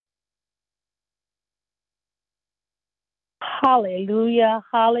Hallelujah,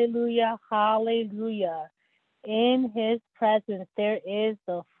 hallelujah, hallelujah. In his presence there is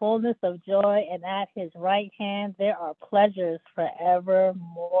the fullness of joy, and at his right hand there are pleasures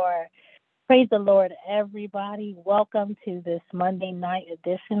forevermore. Praise the Lord, everybody. Welcome to this Monday night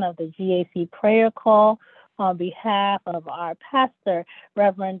edition of the GAC prayer call. On behalf of our pastor,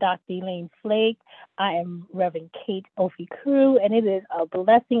 Reverend Dr. Elaine Flake, I am Reverend Kate Ofikuru, and it is a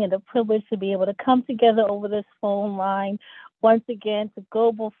blessing and a privilege to be able to come together over this phone line once again to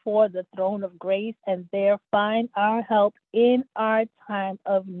go before the throne of grace and there find our help in our time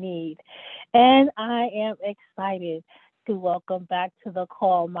of need. And I am excited to welcome back to the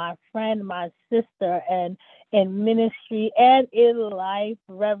call my friend, my sister, and in ministry and in life,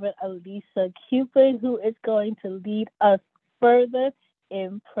 Reverend Alisa Cupid, who is going to lead us further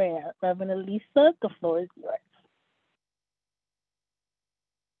in prayer. Reverend Alisa, the floor is yours.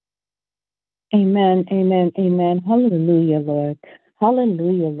 Amen, amen, amen. Hallelujah, Lord.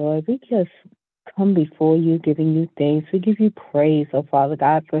 Hallelujah, Lord. We just come before you, giving you thanks. We give you praise, oh Father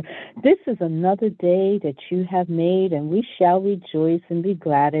God, for this is another day that you have made, and we shall rejoice and be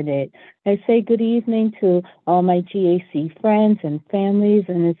glad in it. I say good evening to all my GAC friends and families,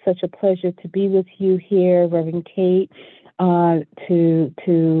 and it's such a pleasure to be with you here, Reverend Kate,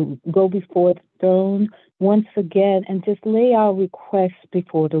 to go before the throne once again and just lay our requests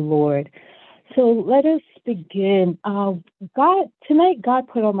before the Lord. So let us begin. God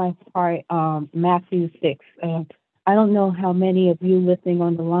put on my heart Matthew 6. I don't know how many of you listening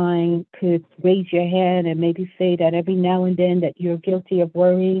on the line could raise your hand and maybe say that every now and then that you're guilty of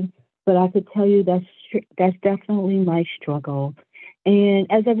worrying, but I could tell you that's definitely my struggle. And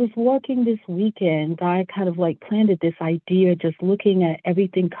as I was working this weekend, God kind of like planted this idea, just looking at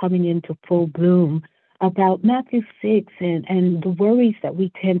everything coming into full bloom about Matthew 6 and the worries that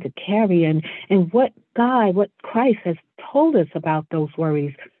we tend to carry and what Christ has told us about those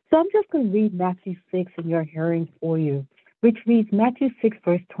worries. So I'm just going to read Matthew 6 in your hearing for you, which reads Matthew 6,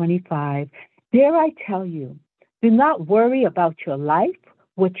 verse 25. Dare I tell you, do not worry about your life,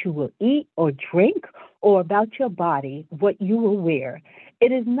 what you will eat or drink, or about your body, what you will wear.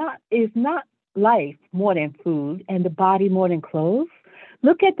 Is not life more than food, and the body more than clothes?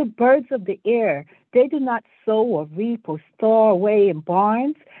 Look at the birds of the air. They do not sow or reap or store away in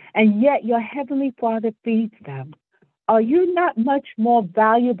barns, and yet your heavenly Father feeds them. Are you not much more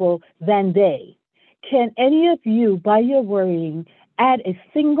valuable than they? Can any of you, by your worrying, add a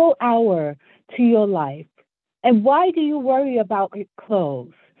single hour to your life? And why do you worry about your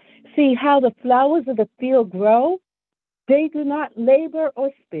clothes? See how the flowers of the field grow? They do not labor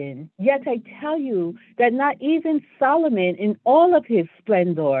or spin. Yet I tell you that not even Solomon in all of his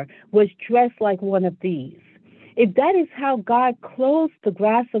splendor was dressed like one of these. If that is how God clothes the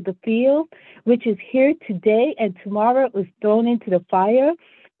grass of the field, which is here today and tomorrow is thrown into the fire,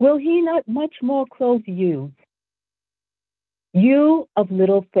 will he not much more clothe you, you of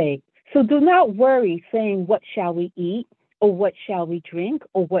little faith? So do not worry, saying, what shall we eat? Or what shall we drink?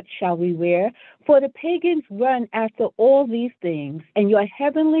 Or what shall we wear? For the pagans run after all these things, and your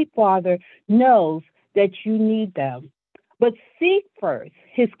heavenly Father knows that you need them. But seek first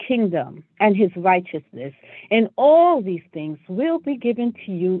his kingdom and his righteousness, and all these things will be given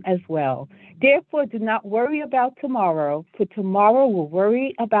to you as well. Therefore, do not worry about tomorrow, for tomorrow will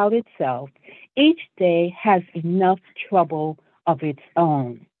worry about itself. Each day has enough trouble of its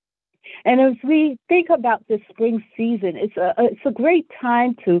own. And as we think about this spring season, it's a great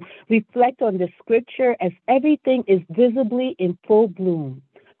time to reflect on the scripture as everything is visibly in full bloom.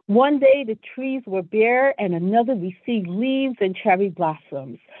 One day the trees were bare, and another received leaves and cherry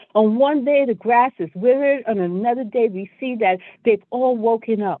blossoms. On one day the grass is withered, and another day we see that they've all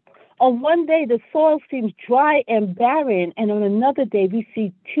woken up. On one day the soil seems dry and barren, and on another day we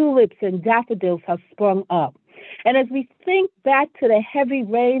see tulips and daffodils have sprung up. And as we think back to the heavy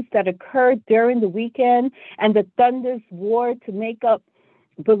rains that occurred during the weekend and the thunders war to make us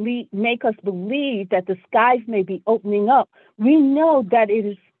believe that the skies may be opening up, we know that it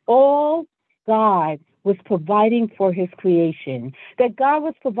is all God was providing for his creation, that God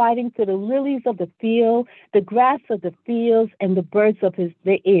was providing for the lilies of the field, the grass of the fields, and the birds of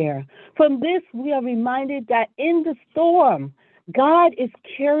the air. From this, we are reminded that in the storm, God is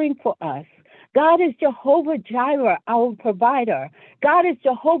caring for us. God is Jehovah Jireh, our provider. God is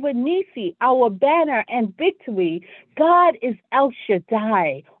Jehovah Nisi, our banner and victory. God is El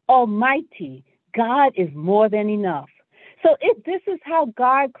Shaddai, Almighty. God is more than enough. So if this is how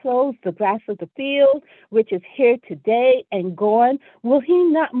God clothes the grass of the field, which is here today and gone, will he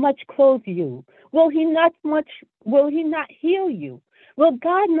not much clothe you? Will he not heal you? Will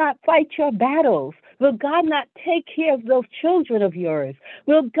God not fight your battles? Will God not take care of those children of yours?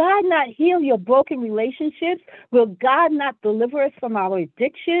 Will God not heal your broken relationships? Will God not deliver us from our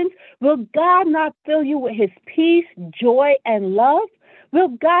addictions? Will God not fill you with his peace, joy, and love? Will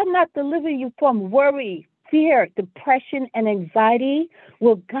God not deliver you from worry, fear, depression, and anxiety?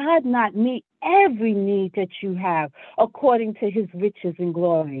 Will God not meet every need that you have according to his riches and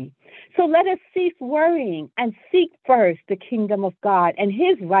glory? So let us cease worrying and seek first the kingdom of God and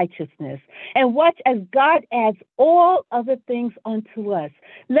his righteousness, and watch as God adds all other things unto us.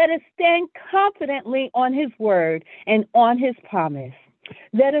 Let us stand confidently on his word and on his promise.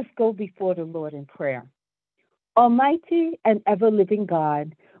 Let us go before the Lord in prayer. Almighty and ever-living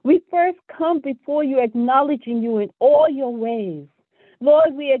God, we first come before you acknowledging you in all your ways.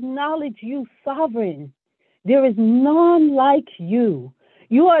 Lord, we acknowledge you sovereign. There is none like you.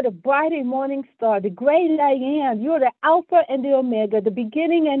 You are the bright and morning star, the great I am. You are the Alpha and the Omega, the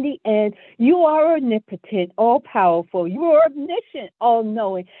beginning and the end. You are omnipotent, all-powerful. You are omniscient,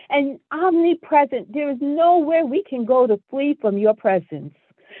 all-knowing, and omnipresent. There is nowhere we can go to flee from your presence.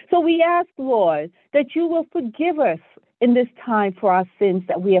 So we ask, Lord, that you will forgive us in this time for our sins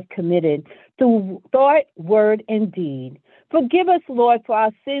that we have committed through thought, word, and deed. Forgive us, Lord, for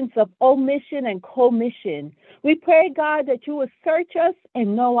our sins of omission and commission. We pray, God, that you will search us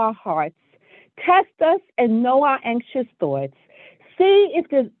and know our hearts. Test us and know our anxious thoughts. See if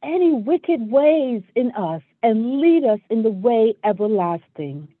there's any wicked ways in us and lead us in the way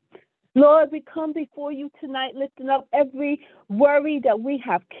everlasting. Lord, we come before you tonight, lifting up every worry that we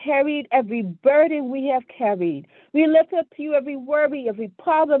have carried, every burden we have carried. We lift up to you every worry, every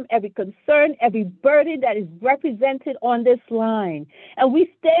problem, every concern, every burden that is represented on this line. And we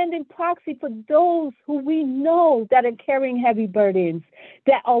stand in proxy for those who we know that are carrying heavy burdens,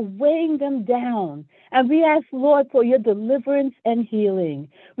 that are weighing them down. And we ask, Lord, for your deliverance and healing.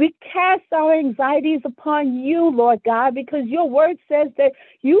 We cast our anxieties upon you, Lord God, because your word says that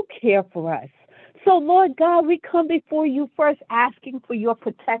you care for us. So, Lord God, we come before you first asking for your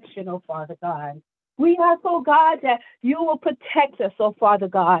protection, oh Father God. We ask, oh God, that you will protect us, oh Father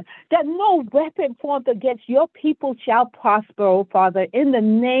God, that no weapon formed against your people shall prosper, oh Father, in the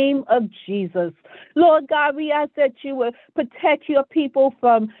name of Jesus. Lord God, we ask that you will protect your people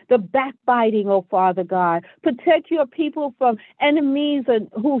from the backbiting, oh Father God. Protect your people from enemies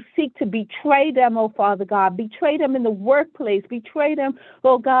who seek to betray them, oh Father God. Betray them in the workplace. Betray them,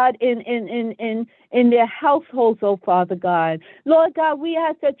 oh God, in their households, oh Father God. Lord God, we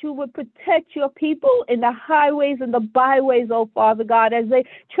ask that you would protect your people in the highways and the byways, oh Father God, as they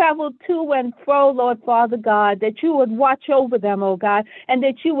travel to and fro, Lord Father God, that you would watch over them, oh God, and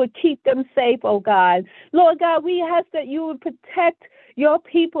that you would keep them safe, oh God. Lord God, we ask that you would protect your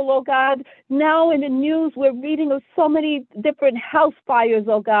people, oh God. Now in the news, we're reading of so many different house fires,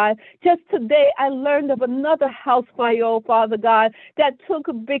 oh God. Just today, I learned of another house fire, oh Father God, that took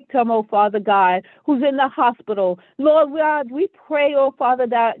a victim, oh Father God, who's in the hospital. Lord God, we pray, oh Father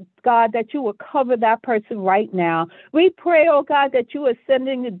God, that you will cover that person right now. We pray, oh God, that you are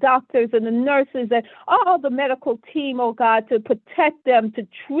sending the doctors and the nurses and all the medical team, oh God, to protect them, to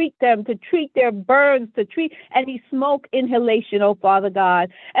treat their burns, to treat any smoke inhalation, oh Father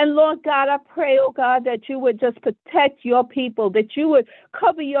God. And Lord God, I pray, oh God, that you would just protect your people, that you would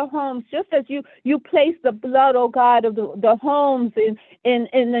cover your homes, just as you place the blood, oh God, of the homes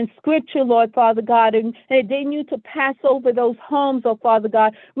in Scripture, Lord Father God, and they knew to pass over those homes, oh Father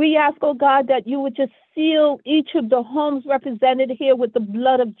God. We ask, oh God, that you would just seal each of the homes represented here with the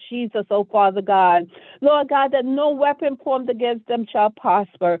blood of Jesus, oh Father God. Lord God, that no weapon formed against them shall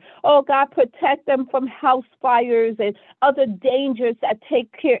prosper. Oh God, protect them from house fires and other dangers that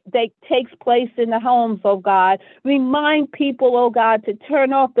takes place in the homes, oh God. Remind people, oh God, to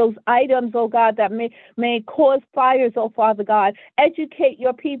turn off those items, oh God, that may cause fires, oh Father God. Educate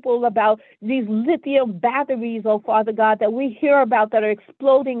your people about these lithium batteries, oh Father God, that we hear about that are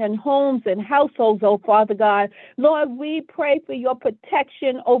exploding in homes and households, oh Father God. Lord, we pray for your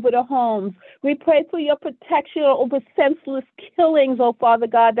protection over the homes. We pray for your protection over senseless killings, oh Father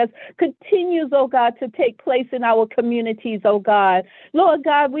God, that continues, oh God, to take place in our communities, oh God. Lord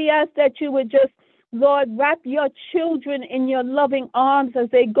God, we ask that you would just, Lord, wrap your children in your loving arms as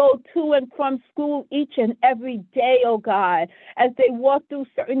they go to and from school each and every day, oh God, as they walk through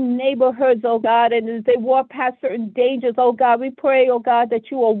certain neighborhoods, oh God, and as they walk past certain dangers, oh God. We pray, oh God,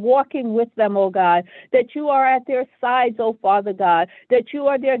 that you are walking with them, oh God, that you are at their sides, oh Father God, that you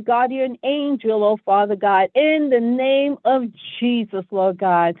are their guardian angel, oh Father God, in the name of Jesus, Lord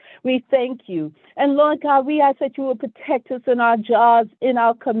God. We thank you. And Lord God, we ask that you will protect us in our jobs, in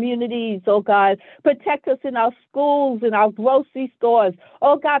our communities, oh God. Protect us in our schools, in our grocery stores.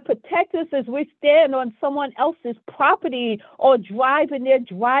 Oh, God, protect us as we stand on someone else's property or drive in their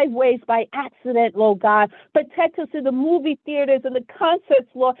driveways by accident, Lord God. Protect us in the movie theaters and the concerts,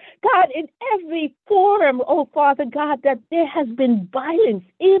 Lord God, in every forum, oh, Father God, that there has been violence,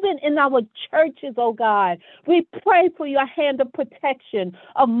 even in our churches, oh, God. We pray for your hand of protection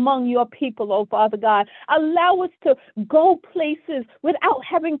among your people, oh, Father God. Allow us to go places without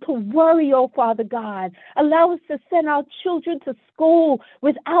having to worry, oh, Father God. Allow us to send our children to school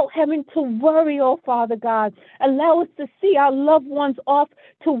without having to worry, oh, Father God. Allow us to see our loved ones off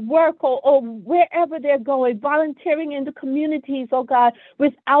to work or wherever they're going, volunteering in the communities, oh, God,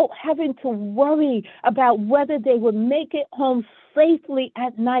 without having to worry about whether they would make it home safely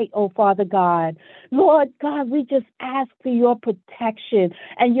at night, oh, Father God. Lord God, we just ask for your protection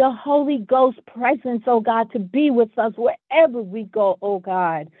and your Holy Ghost presence, oh, God, to be with us wherever we go, oh,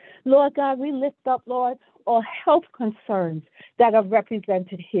 God. Lord God, we lift up, Lord, all health concerns that are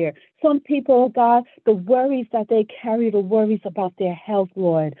represented here. Some people, oh God, the worries that they carry, the worries about their health,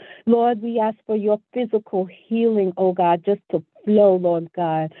 Lord. Lord, we ask for your physical healing, oh God, just to flow, Lord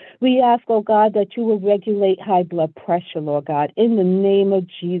God. We ask, oh God, that you will regulate high blood pressure, Lord God, in the name of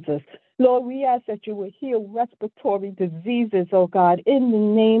Jesus. Lord, we ask that you will heal respiratory diseases, oh God, in the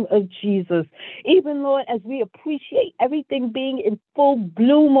name of Jesus. Even, Lord, as we appreciate everything being in full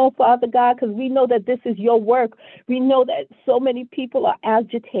bloom, oh Father God, because we know that this is your work. We know that so many people are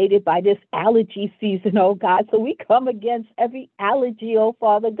agitated by this allergy season, oh God. So we come against every allergy, oh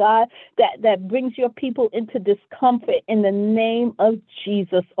Father God, that brings your people into discomfort in the name of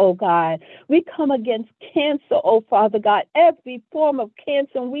Jesus, oh God. We come against cancer, oh Father God, every form of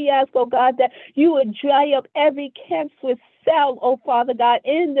cancer. And we ask, oh God, that you would dry up every cancerous cell, oh Father God,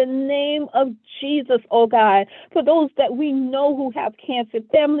 in the name of Jesus, oh God. For those that we know who have cancer,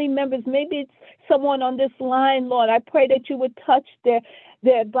 family members, maybe it's someone on this line, Lord, I pray that you would touch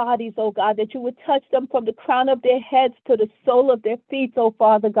their bodies, oh God, that you would touch them from the crown of their heads to the sole of their feet, oh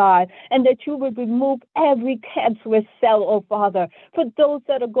Father God, and that you would remove every cancerous cell, oh Father. For those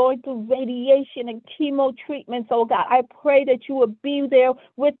that are going through radiation and chemo treatments, oh God, I pray that you would be there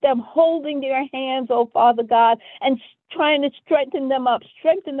with them, holding their hands, oh Father God, and trying to strengthen them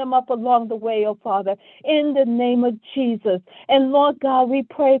up along the way, oh Father, in the name of Jesus. And Lord God, we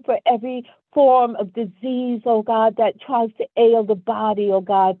pray for every form of disease, oh God, that tries to ail the body, oh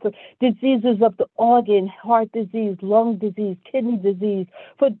God, for diseases of the organ, heart disease, lung disease, kidney disease,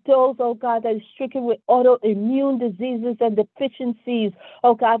 for those, oh God, that is stricken with autoimmune diseases and deficiencies,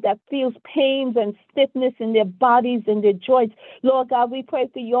 oh God, that feels pains and stiffness in their bodies and their joints. Lord God, we pray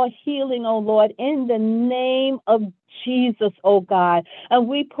for your healing, oh Lord, in the name of Jesus, oh God. And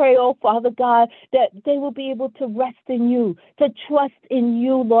we pray, oh Father God, that they will be able to rest in you, to trust in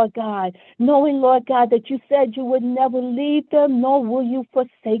you, Lord God, knowing, Lord God, that you said you would never leave them, nor will you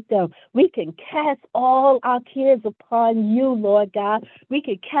forsake them. We can cast all our cares upon you, Lord God. We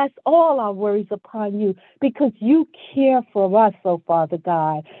can cast all our worries upon you because you care for us, oh Father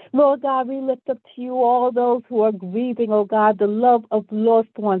God. Lord God, we lift up to you all those who are grieving, oh God, the love of lost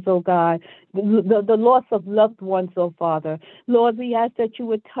ones, oh God, the loss of loved ones, oh Father. Lord, we ask that you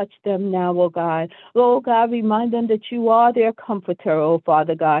would touch them now, oh God. Oh God, remind them that you are their comforter, oh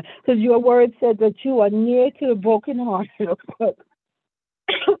Father God, because your word said that you are near to the brokenhearted,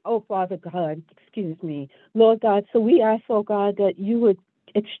 oh Father God, excuse me. Lord God, so we ask, oh God, that you would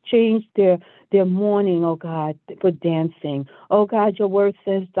exchange their mourning, oh God, for dancing. Oh God, your word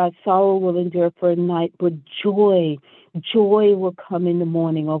says that sorrow will endure for a night, but joy will come in the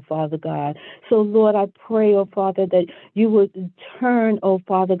morning, oh Father God. So Lord, I pray, oh Father, that you would turn, oh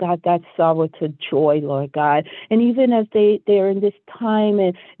Father God, that sorrow to joy, Lord God. And even as they're in this time,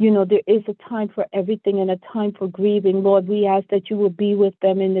 and there is a time for everything and a time for grieving, Lord, we ask that you would be with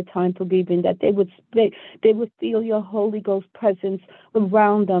them in the time for grieving, that they would feel your Holy Ghost presence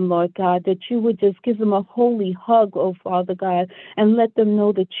around them, Lord God, that you would just give them a holy hug, oh Father God, and let them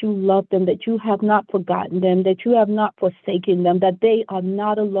know that you love them, that you have not forgotten them, that you have not forsaken them, that they are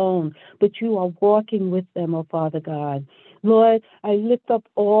not alone, but you are walking with them, oh Father God. Lord, I lift up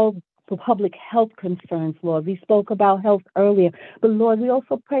all the public health concerns, Lord. We spoke about health earlier, but Lord, we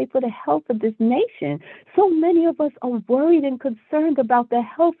also pray for the health of this nation. So many of us are worried and concerned about the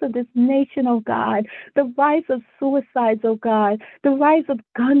health of this nation, oh God, the rise of suicides, oh God, the rise of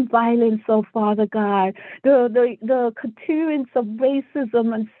gun violence, oh Father God, the continuance of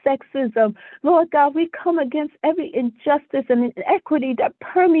racism and sexism. Lord God, we come against every injustice and inequity that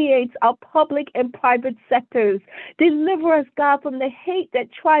permeates our public and private sectors. Deliver us, God, from the hate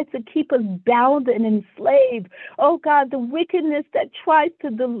that tries to keep keep us bound and enslaved. Oh God, the wickedness that tries to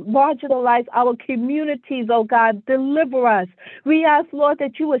marginalize our communities, oh God, deliver us. We ask, Lord,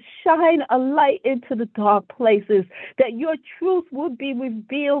 that you would shine a light into the dark places, that your truth would be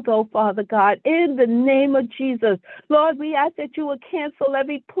revealed, oh Father God, in the name of Jesus. Lord, we ask that you would cancel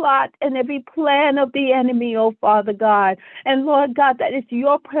every plot and every plan of the enemy, oh Father God. And Lord God, that it's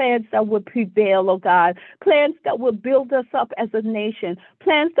your plans that would prevail, oh God. Plans that will build us up as a nation.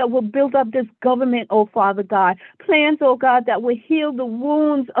 Plans that will build up this government, oh Father God. Plans, oh God, that will heal the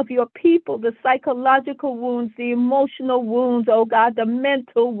wounds of your people, the psychological wounds, the emotional wounds, oh God, the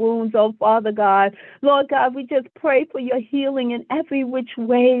mental wounds, oh Father God. Lord God, we just pray for your healing in every which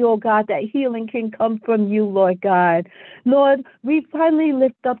way, oh God, that healing can come from you, Lord God. Lord, we finally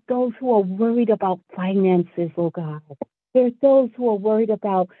lift up those who are worried about finances, oh God. There's those who are worried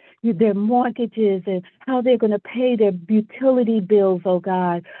about their mortgages and how they're going to pay their utility bills, oh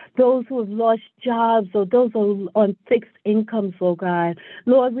God. Those who have lost jobs or those who are on fixed incomes, oh God.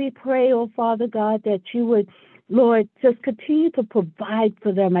 Lord, we pray, oh Father God, that you would, Lord, just continue to provide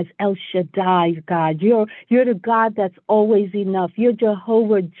for them as El Shaddai, God. You're the God that's always enough. You're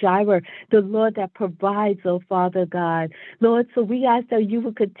Jehovah Jireh, the Lord that provides, oh Father God. Lord, so we ask that you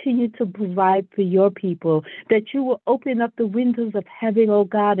will continue to provide for your people, that you will open up the windows of heaven, oh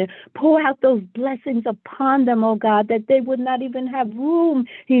God, and pour out those blessings upon them, oh God, that they would not even have room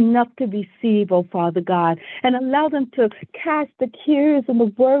enough to receive, oh Father God, and allow them to cast the cares and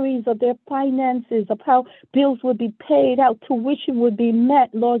the worries of their finances, of how bills would be paid, how tuition would be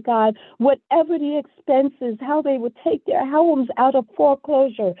met, Lord God, whatever the expenses, how they would take their homes out of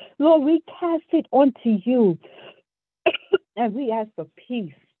foreclosure. Lord, we cast it onto you, and we ask for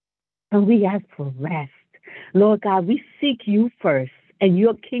peace, and we ask for rest. Lord God, we seek you first and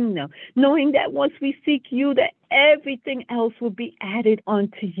your kingdom, knowing that once we seek you, that everything else will be added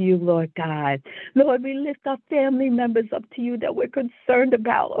onto you, Lord God. Lord, we lift our family members up to you that we're concerned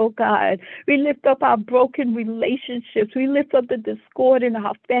about, oh God. We lift up our broken relationships. We lift up the discord in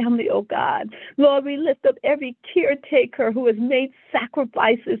our family, oh God. Lord, we lift up every caretaker who has made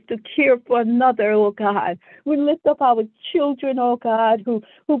sacrifices to care for another, oh God. We lift up our children, oh God, who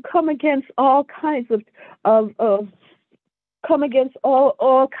come against all kinds of come against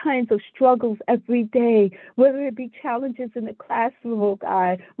all kinds of struggles every day, whether it be challenges in the classroom, oh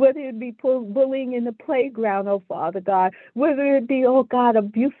God, whether it be bullying in the playground, oh Father God, whether it be, oh God,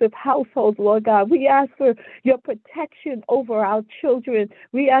 abusive households, Lord God. We ask for your protection over our children.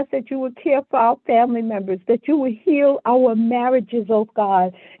 We ask that you would care for our family members, that you would heal our marriages, oh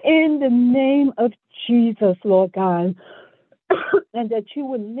God, in the name of Jesus, Lord God, and that you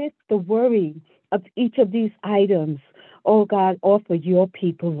would lift the worry of each of these items, oh God, offer your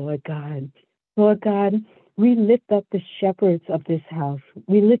people, Lord God. Lord God, we lift up the shepherds of this house.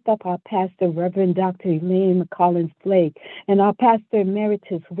 We lift up our pastor, Reverend Dr. Elaine McCollins Flake, and our pastor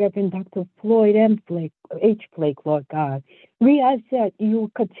emeritus, Reverend Dr. Floyd M. Flake, H. Flake, Lord God. We ask that you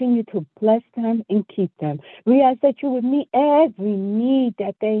will continue to bless them and keep them. We ask that you would meet every need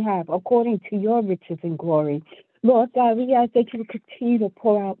that they have according to your riches and glory. Lord God, we ask that you would continue to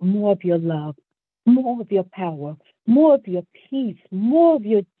pour out more of your love, more of your power, more of your peace, more of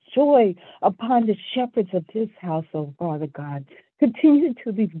your joy upon the shepherds of this house, oh Father God. Continue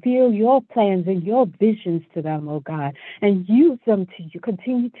to reveal your plans and your visions to them, oh God, and use them to you.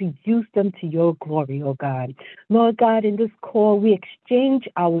 Continue to use them to your glory, oh God. Lord God, in this call, we exchange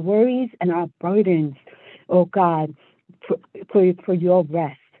our worries and our burdens, oh God, for your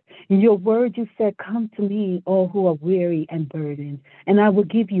rest. In your word, you said, come to me, all who are weary and burdened, and I will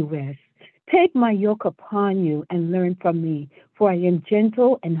give you rest. Take my yoke upon you and learn from me, for I am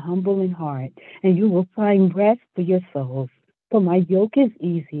gentle and humble in heart, and you will find rest for your souls. For my yoke is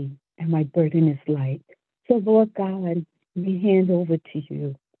easy and my burden is light. So, Lord God, we hand over to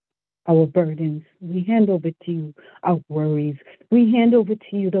you our burdens. We hand over to you our worries. We hand over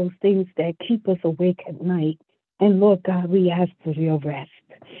to you those things that keep us awake at night. And Lord God, we ask for your rest.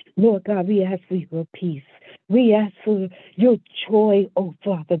 Lord God, we ask for your peace. We ask for your joy, oh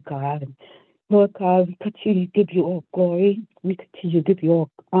Father God. Lord God, we continue to give you all glory. We continue to give you all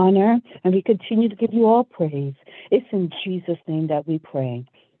honor. And we continue to give you all praise. It's in Jesus' name that we pray.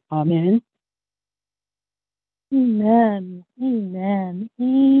 Amen. Amen. Amen.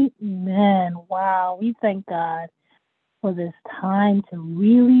 Amen. Wow. We thank God for this time to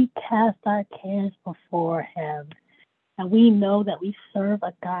really cast our cares before Him. And we know that we serve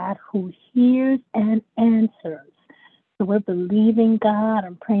a God who hears and answers. So we're believing God.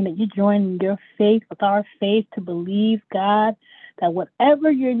 I'm praying that you join your faith with our faith to believe God that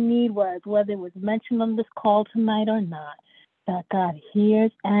whatever your need was, whether it was mentioned on this call tonight or not, that God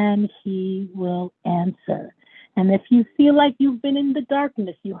hears and He will answer. And if you feel like you've been in the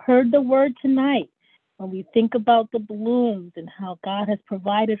darkness, you heard the word tonight. When we think about the blooms and how God has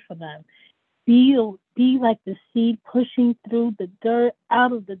provided for them, be like the seed pushing through the dirt,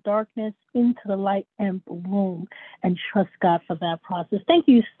 out of the darkness, into the light, and bloom, and trust God for that process. Thank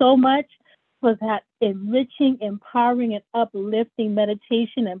you so much for that enriching, empowering, and uplifting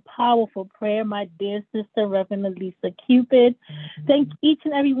meditation and powerful prayer, my dear sister, Reverend Alisa Cupid. Thank each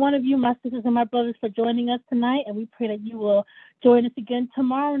and every one of you, my sisters and my brothers, for joining us tonight, and we pray that you will join us again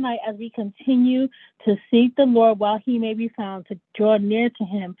tomorrow night as we continue to seek the Lord while He may be found, to draw near to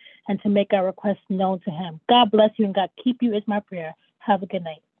Him and to make our requests known to Him. God bless you and God keep you is my prayer. Have a good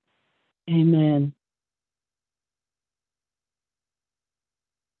night. Amen.